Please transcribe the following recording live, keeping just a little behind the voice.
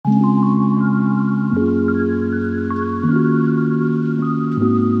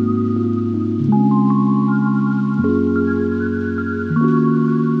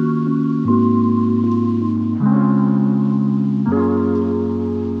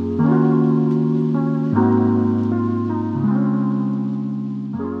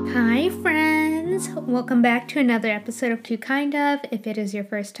welcome back to another episode of Two Kind Of. If it is your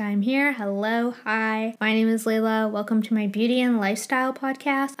first time here, hello, hi. My name is Layla. Welcome to my beauty and lifestyle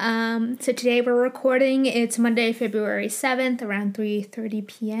podcast. So today we're recording. It's Monday, February 7th, around 3:30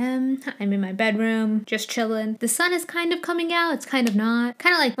 p.m. I'm in my bedroom, just chilling. The sun is kind of coming out. It's kind of not.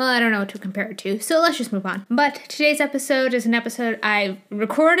 Kind of like, well, I don't know what to compare it to. So let's just move on. But today's episode is an episode I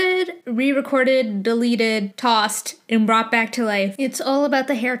recorded, re-recorded, deleted, tossed, and brought back to life. It's all about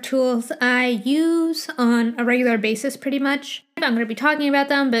the hair tools I use on a regular basis, pretty much. I'm going to be talking about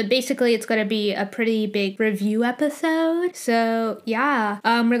them, but basically it's going to be a pretty big review episode. So yeah,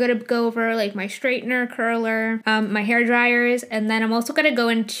 we're going to go over like my straightener, curler, my hair dryers, and then I'm also going to go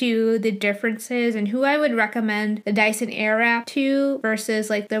into the differences and who I would recommend the Dyson Airwrap to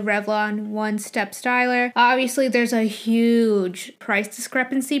versus like the Revlon one-step styler. Obviously there's a huge price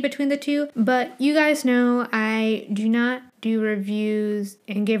discrepancy between the two, but you guys know I do not do reviews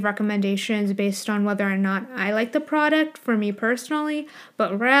and give recommendations based on whether or not I like the product for me personally,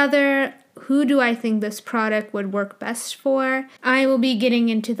 but rather who do I think this product would work best for. I will be getting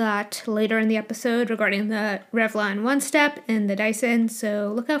into that later in the episode regarding the Revlon One Step and the Dyson,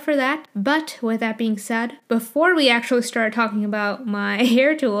 so look out for that. But with that being said, before we actually start talking about my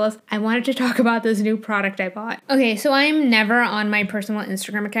hair tools, I wanted to talk about this new product I bought. Okay, so I'm never on my personal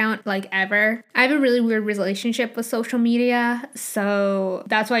Instagram account, like ever. I have a really weird relationship with social media, so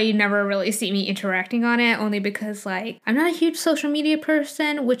that's why you never really see me interacting on it, only because like I'm not a huge social media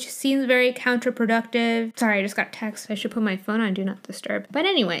person, which seems very counterproductive. Sorry, I just got text. I should put my phone on Do Not Disturb. But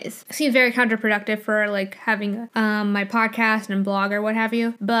anyways, it seems very counterproductive for like having my podcast and blog or what have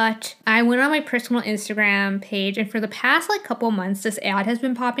you. But I went on my personal Instagram page, and for the past like couple months, this ad has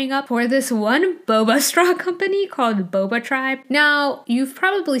been popping up for this one boba straw company called Boba Tribe. Now, you've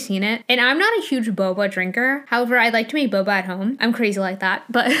probably seen it, and I'm not a huge boba drinker. However, I like to make boba at home. I'm crazy like that.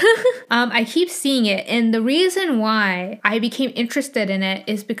 But I keep seeing it, and the reason why I became interested in it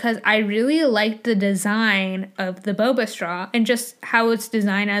is because I really liked the design of the boba straw and just how it's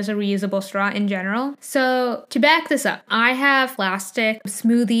designed as a reusable straw in general. So to back this up, I have plastic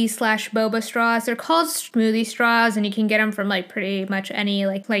smoothie slash boba straws. They're called smoothie straws, and you can get them from like pretty much any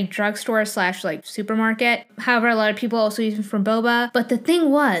like drugstore slash like supermarket. However, a lot of people also use them for boba. But the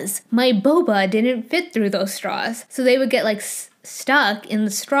thing was, my boba didn't fit through those straws, so they would get like stuck in the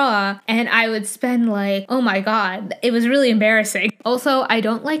straw, and I would spend like, oh my god, it was really embarrassing. Also, I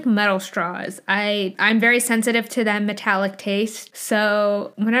don't like metal straws. I'm very sensitive to that metallic taste,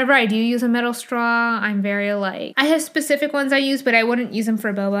 so whenever I do use a metal straw, I'm very like, I have specific ones I use, but I wouldn't use them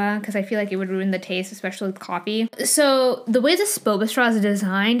for boba because I feel like it would ruin the taste, especially with coffee. So the way this boba straw is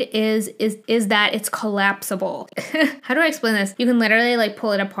designed is that it's collapsible. How do I explain this? You can literally like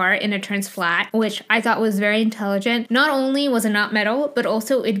pull it apart and it turns flat, which I thought was very intelligent. Not only was it not metal, but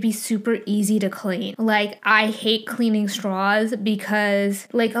also it'd be super easy to clean. Like, I hate cleaning straws because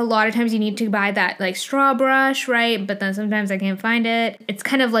like a lot of times you need to buy that like straw brush, right? But then sometimes I can't find it. It's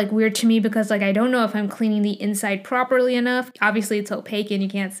kind of like weird to me because like I don't know if I'm cleaning the inside properly enough. Obviously it's opaque and you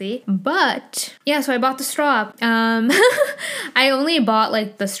can't see. But yeah, so I bought the straw. I only bought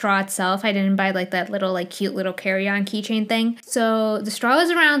like the straw itself. I didn't buy like that little like cute little carry-on keychain thing. So the straw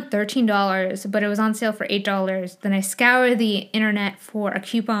was around $13, but it was on sale for $8. Then I scoured the internet for a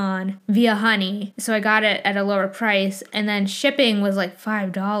coupon via Honey, so I got it at a lower price, and then shipping was like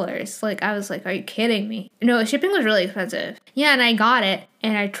 $5. Like, I was like, are you kidding me? No, shipping was really expensive. Yeah, and I got it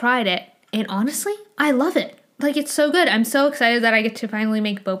and I tried it, and honestly, I love it. Like, it's so good. I'm so excited that I get to finally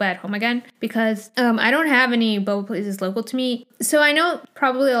make boba at home again because I don't have any boba places local to me. So I know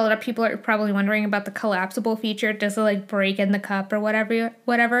probably a lot of people are probably wondering about the collapsible feature. Does it like break in the cup or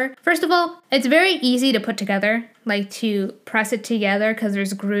whatever? First of all, it's very easy to put together, like to press it together because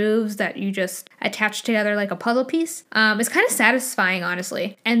there's grooves that you just attach together like a puzzle piece. It's kind of satisfying,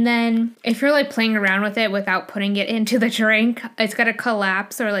 honestly. And then if you're like playing around with it without putting it into the drink, it's gonna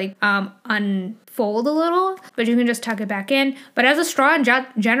collapse or like unfold a little, but you can just tuck it back in. But as a straw in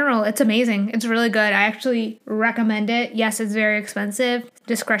general, it's amazing. It's really good. I actually recommend it. Yes, it's very expensive.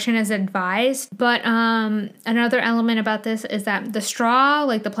 Discretion is advised. But another element about this is that the straw,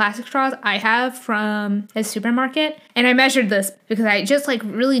 like the plastic straws I have from a supermarket, and I measured this because I just like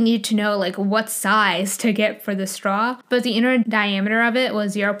really need to know like what size to get for the straw. But the inner diameter of it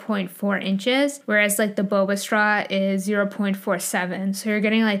was 0.4 inches, whereas like the boba straw is 0.47. So you're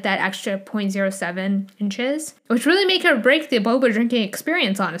getting like that extra 0.06 7 inches, which really make or break the boba drinking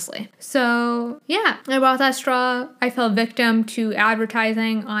experience, honestly. So yeah, I bought that straw. I fell victim to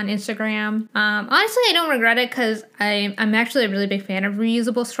advertising on Instagram. Honestly, I don't regret it because I'm actually a really big fan of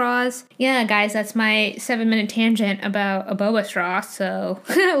reusable straws. Yeah, guys, that's my 7-minute tangent about a boba straw. So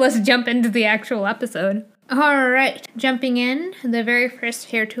let's jump into the actual episode. Alright, jumping in, the very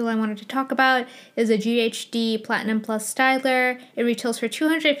first hair tool I wanted to talk about is a GHD Platinum Plus Styler. It retails for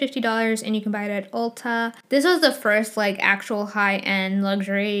 $250 and you can buy it at Ulta. This was the first actual high-end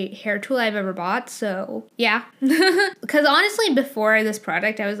luxury hair tool I've ever bought, so yeah. Because honestly, before this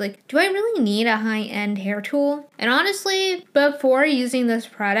product, I was like, do I really need a high-end hair tool? And honestly, before using this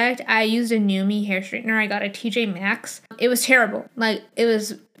product, I used a Numi hair straightener. I got a TJ Maxx. It was terrible. It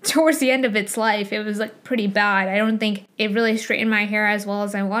was towards the end of its life, it was pretty bad. I don't think it really straightened my hair as well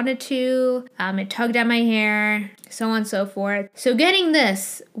as I wanted to. It tugged at my hair, so on and so forth. So getting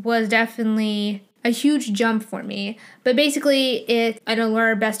this was definitely a huge jump for me. But basically, it's an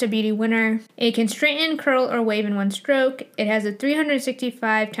Allure Best of Beauty winner. It can straighten, curl, or wave in one stroke. It has a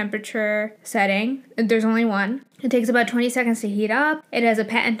 365 temperature setting. There's only one. It takes about 20 seconds to heat up. It has a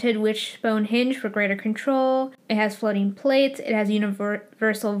patented wishbone hinge for greater control. It has floating plates. It has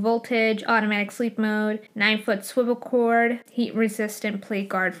universal voltage, automatic sleep mode, 9-foot swivel cord, heat-resistant plate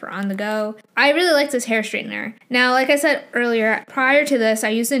guard for on the go. I really like this hair straightener. Now, like I said earlier, prior to this, I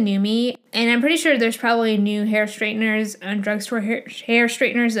used a Numi, and I'm pretty sure there's probably new hair straighteners and drugstore hair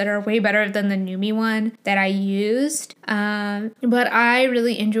straighteners that are way better than the Numi one that I used. But I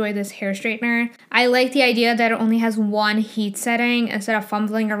really enjoy this hair straightener. I like the idea that it only has one heat setting instead of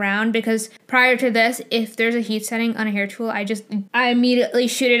fumbling around, because prior to this, if there's a heat setting on a hair tool, I immediately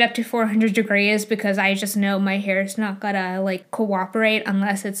shoot it up to 400 degrees because I just know my hair is not gonna cooperate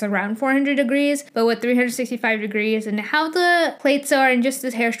unless it's around 400 degrees. But with 365 degrees and how the plates are and just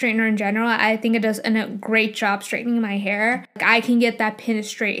this hair straightener in general, I think it does a great job straightening my hair. I can get that pin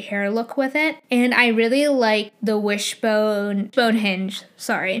straight hair look with it, and I really like the wishbone hinge.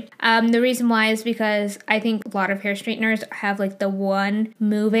 Sorry. The reason why is because I think a lot of hair straighteners have the one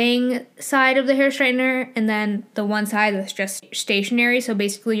moving side of the hair straightener and then the one side that's just stationary. So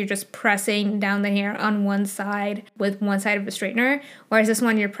basically you're just pressing down the hair on one side with one side of the straightener, whereas this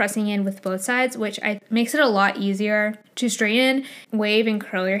one you're pressing in with both sides, which makes it a lot easier to straighten, wave, and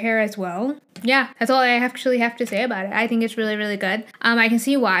curl your hair as well. Yeah, that's all I actually have to say about it. I think it's really, really good. I can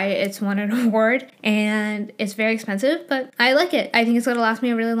see why it's won an award, and it's very expensive, but I like it. I think it's going to last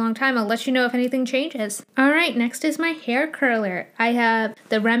me a really long time. I'll let you know if anything changes. Alright, next is my hair curler. I have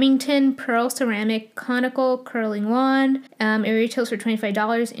the Remington Pearl Ceramic Conical Curling Wand. It retails for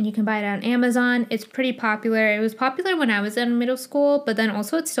 $25, and you can buy it on Amazon. It's pretty popular. It was popular when I was in middle school, but then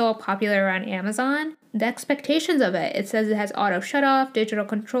also it's still popular on Amazon. The expectations of it says it has auto shutoff, digital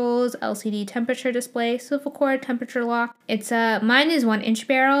controls, LCD temperature display, swivel cord, temperature lock. Mine is 1-inch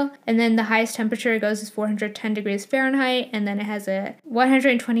barrel, and then the highest temperature it goes is 410 degrees Fahrenheit, and then it has a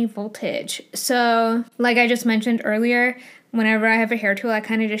 120 voltage. So, like I just mentioned earlier, whenever I have a hair tool, I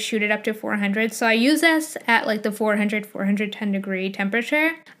kind of just shoot it up to 400. So I use this at the 410 degree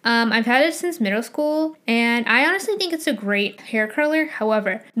temperature. I've had it since middle school, and I honestly think it's a great hair curler.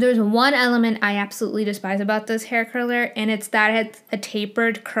 However, there's one element I absolutely despise about this hair curler, and it's that it's a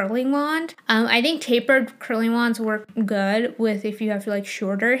tapered curling wand. I think tapered curling wands work good if you have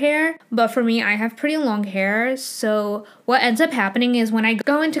shorter hair, but for me, I have pretty long hair, so what ends up happening is when I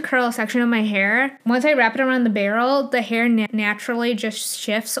go into curl a section of my hair, once I wrap it around the barrel, the hair naturally just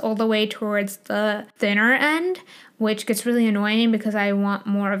shifts all the way towards the thinner end, which gets really annoying because I want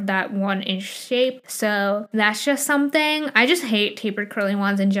more of that 1-inch shape. So that's just something. I just hate tapered curling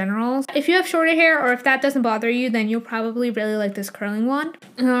wands in general. If you have shorter hair or if that doesn't bother you, then you'll probably really like this curling wand.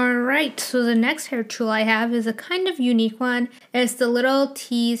 Alright, so the next hair tool I have is a kind of unique one. It's the little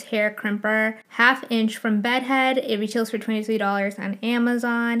Tease hair crimper, 1/2 inch from Bedhead. It retails for $23 on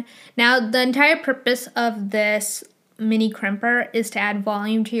Amazon. Now, the entire purpose of this mini crimper is to add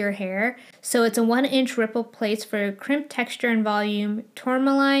volume to your hair. So it's a 1-inch ripple plates for crimp texture and volume,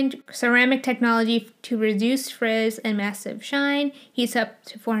 tourmaline ceramic technology to reduce frizz and massive shine, heats up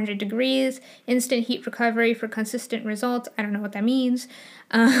to 400 degrees, instant heat recovery for consistent results. I don't know what that means.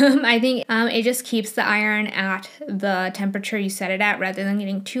 I think it just keeps the iron at the temperature you set it at rather than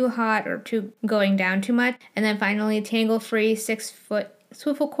getting too hot or going down too much. And then finally, tangle-free 6-foot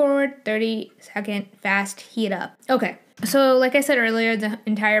swivel cord, 30-second fast heat up. Okay, so like I said earlier, the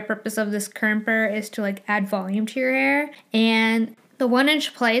entire purpose of this crimper is to add volume to your hair, and The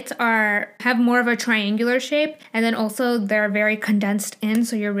 1-inch plates have more of a triangular shape, and then also they're very condensed in,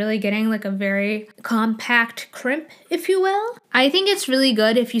 so you're really getting like a very compact crimp, if you will. I think it's really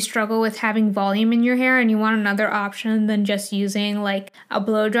good if you struggle with having volume in your hair and you want another option than just using like a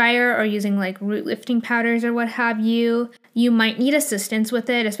blow dryer or using like root lifting powders or what have you. You might need assistance with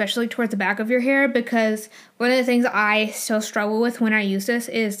it, especially towards the back of your hair, because one of the things I still struggle with when I use this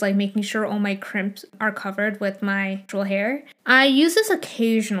is like making sure all my crimps are covered with my actual hair. I use this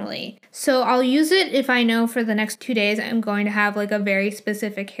occasionally. So I'll use it if I know for the next 2 days I'm going to have like a very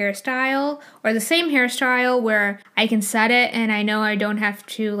specific hairstyle or the same hairstyle where I can set it and I know I don't have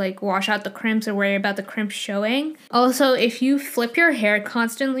to like wash out the crimps or worry about the crimps showing. Also, if you flip your hair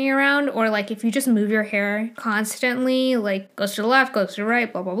constantly around or like if you just move your hair constantly, like goes to the left, goes to the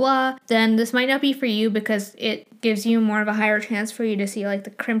right, blah, blah, blah, then this might not be for you because it gives you more of a higher chance for you to see like the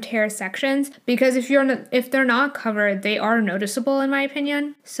crimped hair sections, because if they're not covered, they are noticeable in my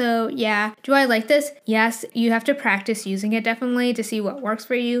opinion. So yeah, do I like this? Yes, you have to practice using it definitely to see what works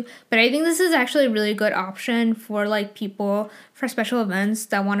for you, but I think this is actually a really good option for like people for special events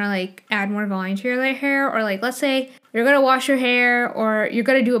that want to like add more volume to their hair, or like let's say you're gonna wash your hair or you're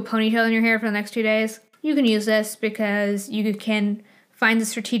gonna do a ponytail in your hair for the next 2 days. You can use this because you can find the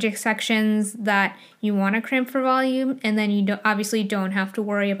strategic sections that you want to crimp for volume, and then you obviously don't have to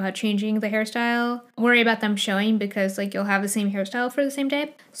worry about changing the hairstyle, worry about them showing, because like you'll have the same hairstyle for the same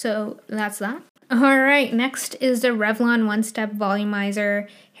day. So that's that. Alright, next is the Revlon One-Step Volumizer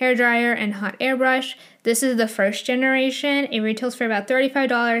Hair Dryer and Hot Air Brush. This is the first generation. It retails for about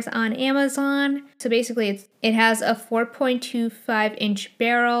 $35 on Amazon. So basically it has a 4.25-inch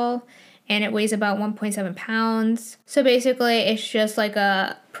barrel, and it weighs about 1.7 pounds. So basically, it's just like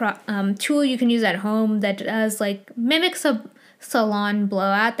a tool you can use at home that does like mimics a salon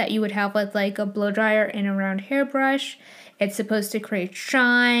blowout that you would have with like a blow dryer and a round hairbrush. It's supposed to create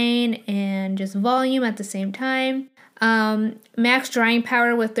shine and just volume at the same time. Max drying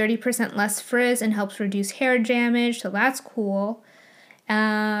power with 30% less frizz and helps reduce hair damage, so that's cool.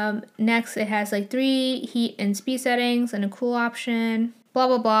 Next, it has like 3 heat and speed settings and a cool option. Blah,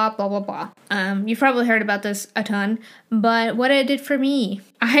 blah, blah, blah, blah, blah. You've probably heard about this a ton, but what it did for me,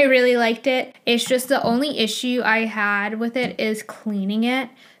 I really liked it. It's just the only issue I had with it is cleaning it.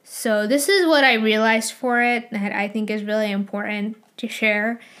 So this is what I realized for it that I think is really important to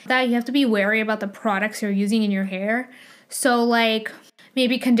share, that you have to be wary about the products you're using in your hair. So like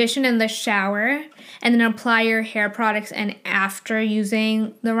maybe condition in the shower and then apply your hair products and after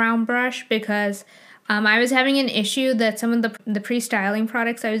using the round brush, because I was having an issue that some of the pre-styling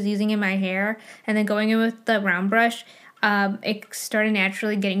products I was using in my hair and then going in with the round brush, it started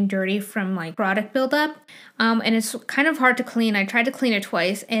naturally getting dirty from like product buildup. And it's kind of hard to clean. I tried to clean it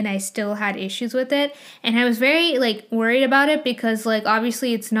twice and I still had issues with it. And I was very like worried about it because like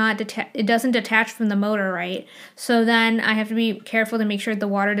obviously it doesn't detach from the motor, right? So then I have to be careful to make sure the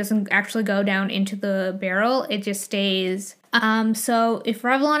water doesn't actually go down into the barrel. It just stays. So if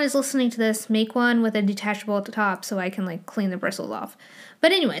Revlon is listening to this, make one with a detachable at the top so I can like clean the bristles off.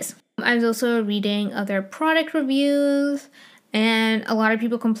 But anyways, I was also reading other product reviews, and a lot of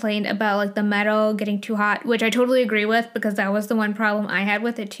people complained about like the metal getting too hot, which I totally agree with because that was the one problem I had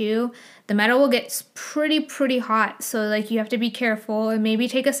with it too. The metal will get pretty hot, so like you have to be careful and maybe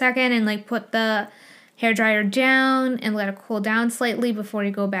take a second and like put the hair dryer down and let it cool down slightly before you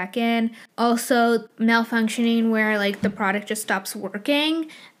go back in. Also, malfunctioning where like the product just stops working.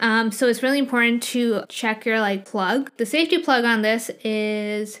 So it's really important to check your like plug. The safety plug on this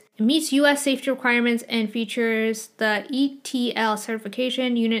it meets US safety requirements and features the ETL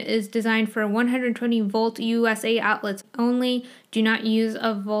certification. Unit is designed for 120 volt USA outlets only. Do not use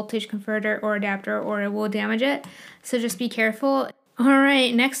a voltage converter or adapter or it will damage it. So just be careful.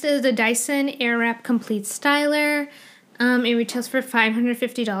 Alright, next is the Dyson Airwrap Complete Styler. It retails for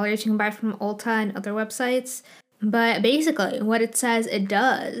 $550. You can buy from Ulta and other websites. But basically, what it says it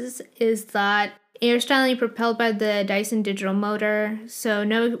does is that air styling propelled by the Dyson digital motor, so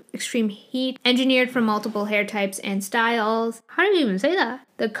no extreme heat, engineered for multiple hair types and styles. How do you even say that?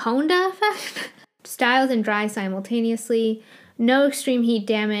 The Conda effect? Styles and dry simultaneously. No extreme heat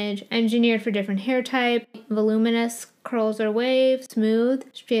damage, engineered for different hair type, voluminous, curls or waves, smooth,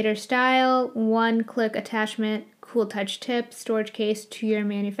 straighter style, one-click attachment, cool touch tip, storage case, 2-year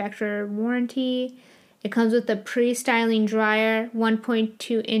manufacturer warranty, It comes with a pre-styling dryer,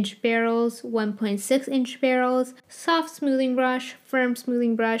 1.2 inch barrels, 1.6 inch barrels, soft smoothing brush, firm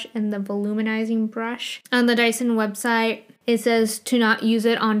smoothing brush, and the voluminizing brush. On the Dyson website, it says to not use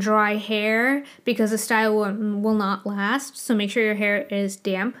it on dry hair because the style will not last. So make sure your hair is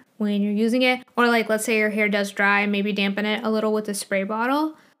damp when you're using it. Or like, let's say your hair does dry, maybe dampen it a little with a spray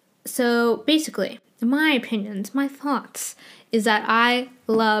bottle. So basically, my opinions, my thoughts, is that I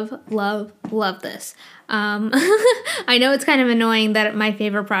love this. I know it's kind of annoying that my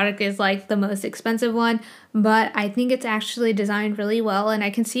favorite product is like the most expensive one, but I think it's actually designed really well, and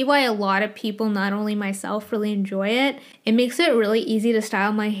I can see why a lot of people, not only myself, really enjoy it. It makes it really easy to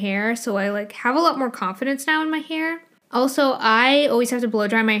style my hair, so I like have a lot more confidence now in my hair. Also, I always have to blow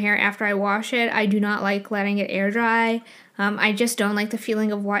dry my hair after I wash it. I do not like letting it air dry. I just don't like the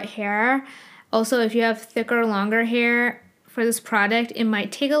feeling of wet hair. Also, if you have thicker, longer hair for this product, it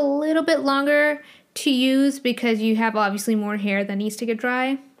might take a little bit longer to use because you have obviously more hair that needs to get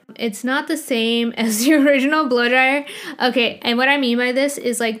dry. It's not the same as the original blow dryer. Okay, and what I mean by this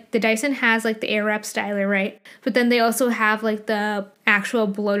is like the Dyson has like the Airwrap styler, right? But then they also have like the actual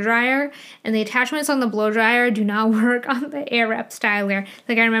blow dryer, and the attachments on the blow dryer do not work on the Airwrap styler.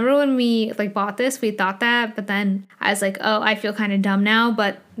 Like I remember when we like bought this, we thought that, but then I was like, oh, I feel kind of dumb now,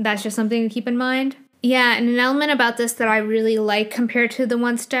 but that's just something to keep in mind. Yeah, and an element about this that I really like compared to the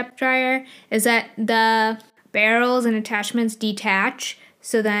one-step dryer is that the barrels and attachments detach,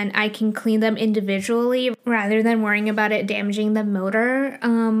 so then I can clean them individually rather than worrying about it damaging the motor.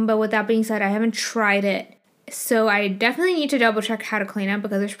 But with that being said, I haven't tried it, so I definitely need to double check how to clean it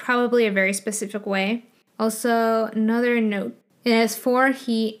because there's probably a very specific way. Also, another note, it has 4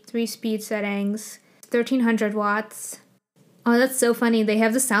 heat, 3 speed settings, 1300 watts. Oh, that's so funny. They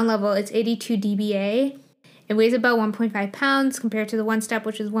have the sound level. It's 82 dBA. It weighs about 1.5 pounds compared to the one step,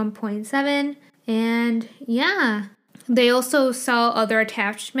 which is 1.7. And yeah, they also sell other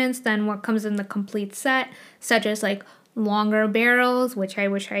attachments than what comes in the complete set, such as like longer barrels, which I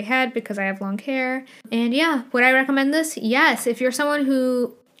wish I had because I have long hair. And yeah, would I recommend this? Yes. If you're someone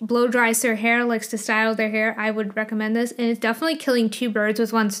who blow dries their hair, likes to style their hair, I would recommend this. And it's definitely killing 2 birds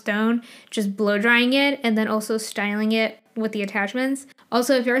with 1 stone, just blow drying it and then also styling it with the attachments.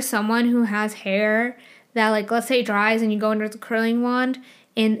 Also, if you're someone who has hair that, like, let's say dries and you go under the curling wand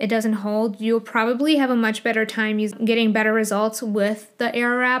and it doesn't hold, you'll probably have a much better time getting better results with the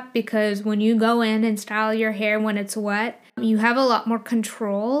Airwrap, because when you go in and style your hair when it's wet, you have a lot more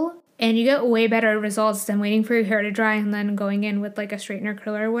control and you get way better results than waiting for your hair to dry and then going in with like a straightener,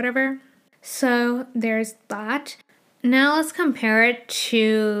 curler, or whatever. So there's that. Now let's compare it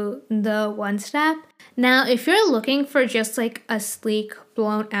to the one step. Now, if you're looking for just like a sleek,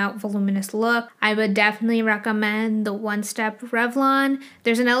 blown out, voluminous look, I would definitely recommend the One Step Revlon.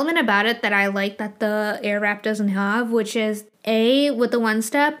 There's an element about it that I like that the Airwrap doesn't have, which is with the One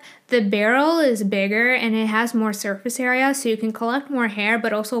Step, the barrel is bigger and it has more surface area, so you can collect more hair,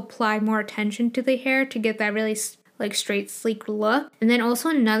 but also apply more attention to the hair to get that really like straight, sleek look. And then also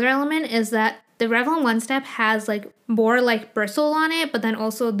another element is that the Revlon One Step has like more like bristle on it, but then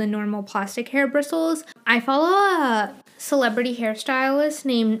also the normal plastic hair bristles. I follow a celebrity hairstylist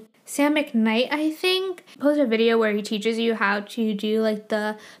named Sam McKnight, I think. He posted a video where he teaches you how to do like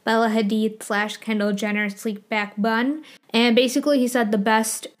the Bella Hadid / Kendall Jenner sleek back bun. And basically he said the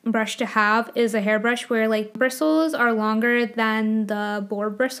best brush to have is a hairbrush where like bristles are longer than the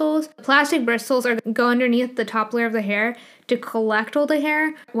board bristles. Plastic bristles go underneath the top layer of the hair to collect all the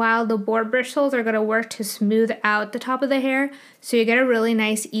hair, while the board bristles are going to work to smooth out the top of the hair, so you get a really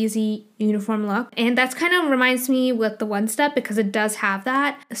nice, easy, uniform look. And that's kind of reminds me with the One Step because it does have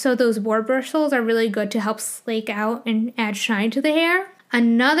that. So those board bristles are really good to help slake out and add shine to the hair.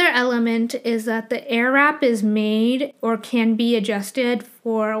 Another element is that the Airwrap is made or can be adjusted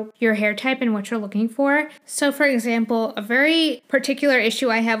for your hair type and what you're looking for. So for example, a very particular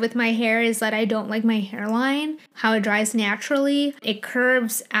issue I have with my hair is that I don't like my hairline, how it dries naturally. It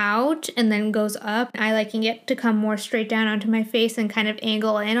curves out and then goes up. I liking it to come more straight down onto my face and kind of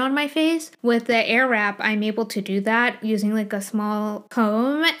angle in on my face. With the Airwrap, I'm able to do that using like a small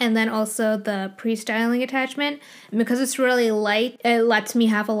comb and then also the pre-styling attachment. And because it's really light, it lets me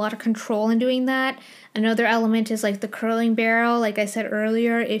have a lot of control in doing that. Another element is like the curling barrel. Like I said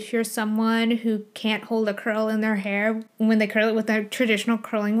earlier, if you're someone who can't hold a curl in their hair when they curl it with a traditional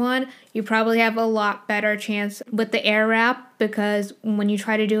curling wand, you probably have a lot better chance with the Airwrap, because when you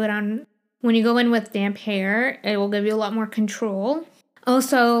try to do it when you go in with damp hair, it will give you a lot more control.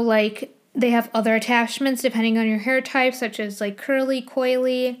 Also, like they have other attachments depending on your hair type, such as like curly,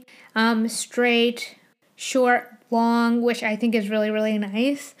 coily, straight, short, long, which I think is really, really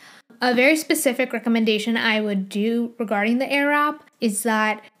nice. A very specific recommendation I would do regarding the Airwrap is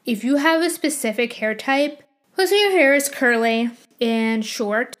that if you have a specific hair type, let's say your hair is curly and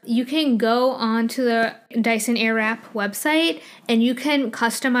short, you can go onto the Dyson Airwrap website and you can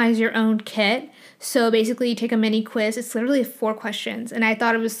customize your own kit. So basically you take a mini quiz. It's literally 4 questions, and I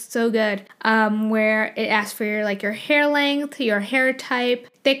thought it was so good, where it asks for your hair length, your hair type,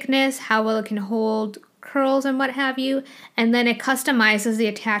 thickness, how well it can hold curls and what have you, and then it customizes the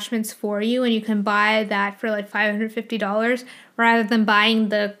attachments for you, and you can buy that for like $550 rather than buying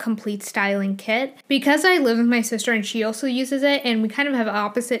the complete styling kit. Because I live with my sister and she also uses it and we kind of have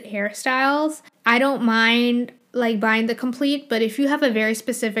opposite hairstyles, I don't mind like buying the complete, but if you have a very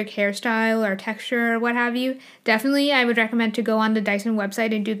specific hairstyle or texture or what have you, definitely I would recommend to go on the Dyson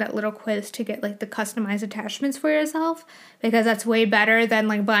website and do that little quiz to get like the customized attachments for yourself, because that's way better than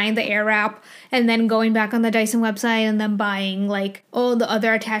like buying the Airwrap and then going back on the Dyson website and then buying like all the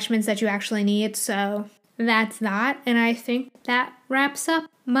other attachments that you actually need. So that's that, and I think that wraps up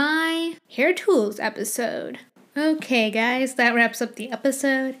my hair tools episode. Okay guys, that wraps up the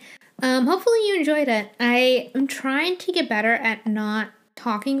episode. Hopefully you enjoyed it. I am trying to get better at not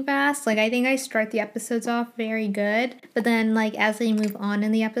talking fast. Like, I think I start the episodes off very good, but then like as they move on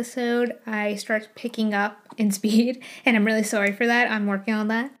in the episode, I start picking up in speed, and I'm really sorry for that. I'm working on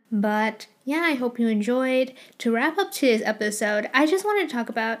that. But yeah, I hope you enjoyed. To wrap up today's episode, I just wanted to talk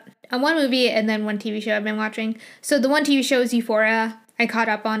about one movie and then one TV show I've been watching. So the one TV show is Euphoria. I caught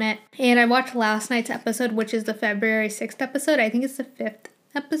up on it, and I watched last night's episode, which is the February 6th episode. I think it's the 5th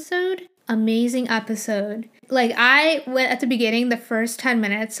episode. Amazing episode. Like, I went at the beginning, the first 10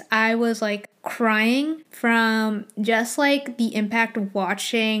 minutes, I was like crying from just like the impact of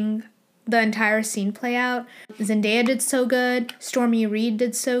watching the entire scene play out. Zendaya did so good. Stormy Reed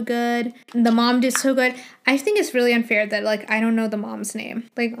did so good. The mom did so good. I think it's really unfair that like I don't know the mom's name.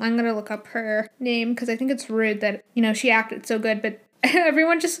 Like, I'm gonna look up her name because I think it's rude that, you know, she acted so good, but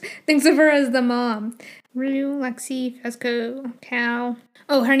everyone just thinks of her as the mom. Rue, Lexi, Fesco, Cal.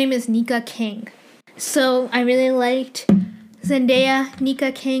 Oh, her name is Nika King. So I really liked Zendaya,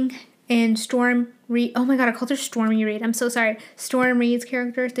 Nika King, and Storm Reed. Oh my god, I called her Stormy Reed. I'm so sorry. Storm Reed's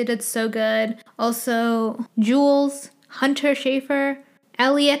characters, they did so good. Also, Jules, Hunter Schafer,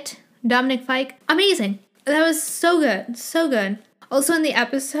 Elliot, Dominic Fike. Amazing. That was so good. So good. Also in the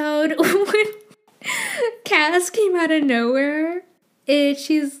episode, when Cass came out of nowhere,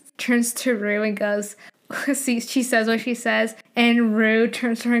 she turns to Rue and goes, she says what she says, and Rue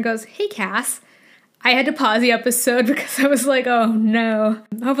turns to her and goes, "Hey, Cass." I had to pause the episode because I was like, oh no.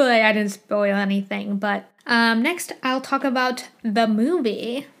 Hopefully I didn't spoil anything, but next I'll talk about the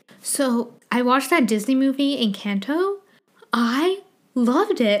movie. So I watched that Disney movie, Encanto. I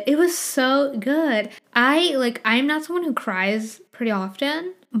loved it. It was so good. I'm not someone who cries pretty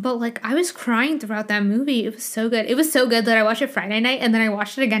often, but like I was crying throughout that movie. It was so good. It was so good that I watched it Friday night and then I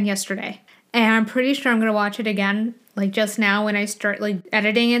watched it again yesterday. And I'm pretty sure I'm going to watch it again, like just now when I start like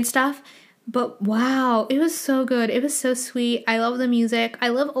editing and stuff. But wow, it was so good. It was so sweet. I love the music. I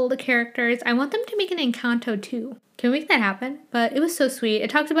love all the characters. I want them to make an Encanto too. Can we make that happen? But it was so sweet. It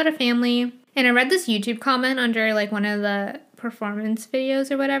talked about a family. And I read this YouTube comment under like one of the performance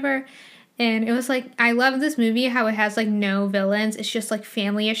videos or whatever. And it was like, I love this movie, how it has like no villains. It's just like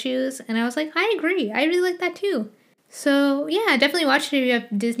family issues. And I was like, I agree. I really like that too. So yeah, definitely watch it if you have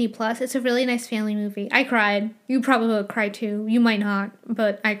Disney Plus. It's a really nice family movie. I cried. You probably will cry too. You might not,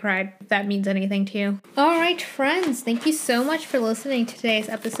 but I cried, if that means anything to you. Alright friends, thank you so much for listening to today's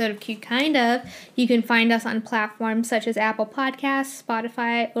episode of Cute Kind Of. You can find us on platforms such as Apple Podcasts,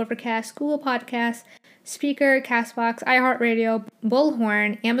 Spotify, Overcast, Google Podcasts, Speaker, Castbox, iHeartRadio,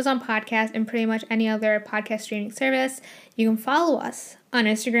 Bullhorn, Amazon Podcast, and pretty much any other podcast streaming service. You can follow us on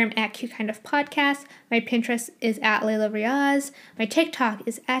Instagram at QKindOfPodcast. My Pinterest is at Layla Riaz. My TikTok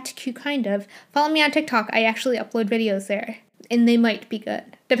is at QKindOf. Follow me on TikTok. I actually upload videos there, and they might be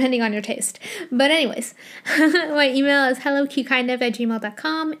good, depending on your taste. But anyways, my email is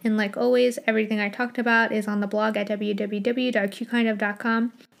helloqkindof@gmail.com, and like always, everything I talked about is on the blog at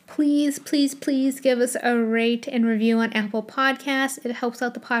www.qkindof.com. Please, please, please give us a rate and review on Apple Podcasts. It helps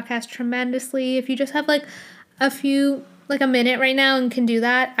out the podcast tremendously. If you just have like a minute right now and can do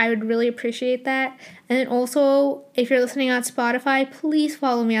that, I would really appreciate that. And then also, if you're listening on Spotify, please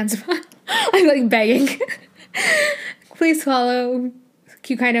follow me on Spotify. I'm like begging. Please follow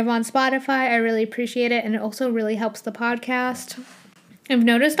Q Kind of on Spotify. I really appreciate it, and it also really helps the podcast. I've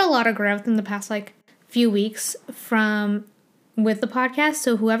noticed a lot of growth in the past like few weeks with the podcast,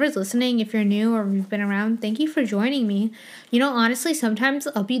 so whoever's listening, if you're new or you've been around, thank you for joining me. You know, honestly, sometimes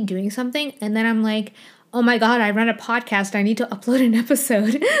I'll be doing something and then I'm like, oh my God, I run a podcast. I need to upload an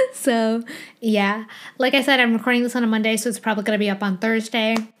episode. So yeah, like I said, I'm recording this on a Monday, so it's probably going to be up on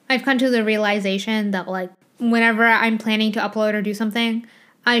Thursday. I've come to the realization that like whenever I'm planning to upload or do something,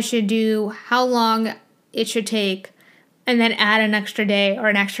 I should do how long it should take and then add an extra day or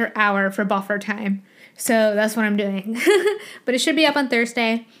an extra hour for buffer time. So that's what I'm doing. But it should be up on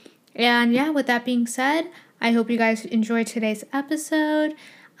Thursday. And yeah, with that being said, I hope you guys enjoyed today's episode.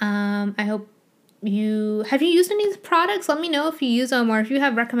 I hope have you used any of these products? Let me know if you use them or if you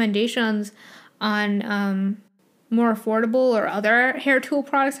have recommendations on more affordable or other hair tool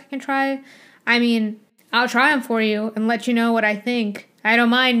products I can try. I mean, I'll try them for you and let you know what I think. I don't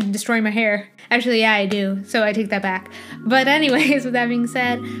mind destroying my hair. Actually, yeah, I do. So I take that back. But anyways, with that being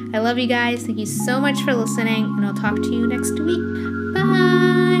said, I love you guys. Thank you so much for listening, and I'll talk to you next week.